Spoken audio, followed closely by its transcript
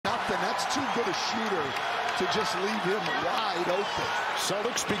and that's too good a shooter to just leave him wide open.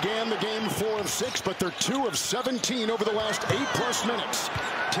 Celtics began the game 4 of 6, but they're 2 of 17 over the last 8+ minutes.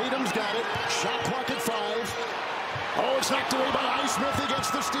 Tatum's got it. Shot clock at 5. Oh, it's knocked away by Highsmith. He gets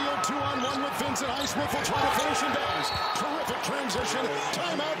the steal. 2-on-1 with Vincent. Highsmith will try to finish and does. Terrific transition.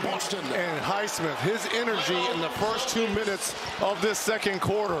 Timeout, Boston. And Highsmith, his energy in the first 2 minutes of this second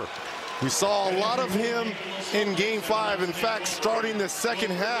quarter. We saw a lot of him in Game 5. In fact, starting the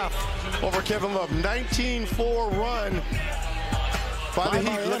second half over Kevin Love. 19-4 run by the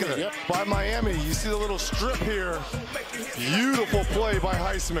Heat. Look at it. By Miami. You see the little strip here. Beautiful play by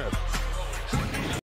Highsmith.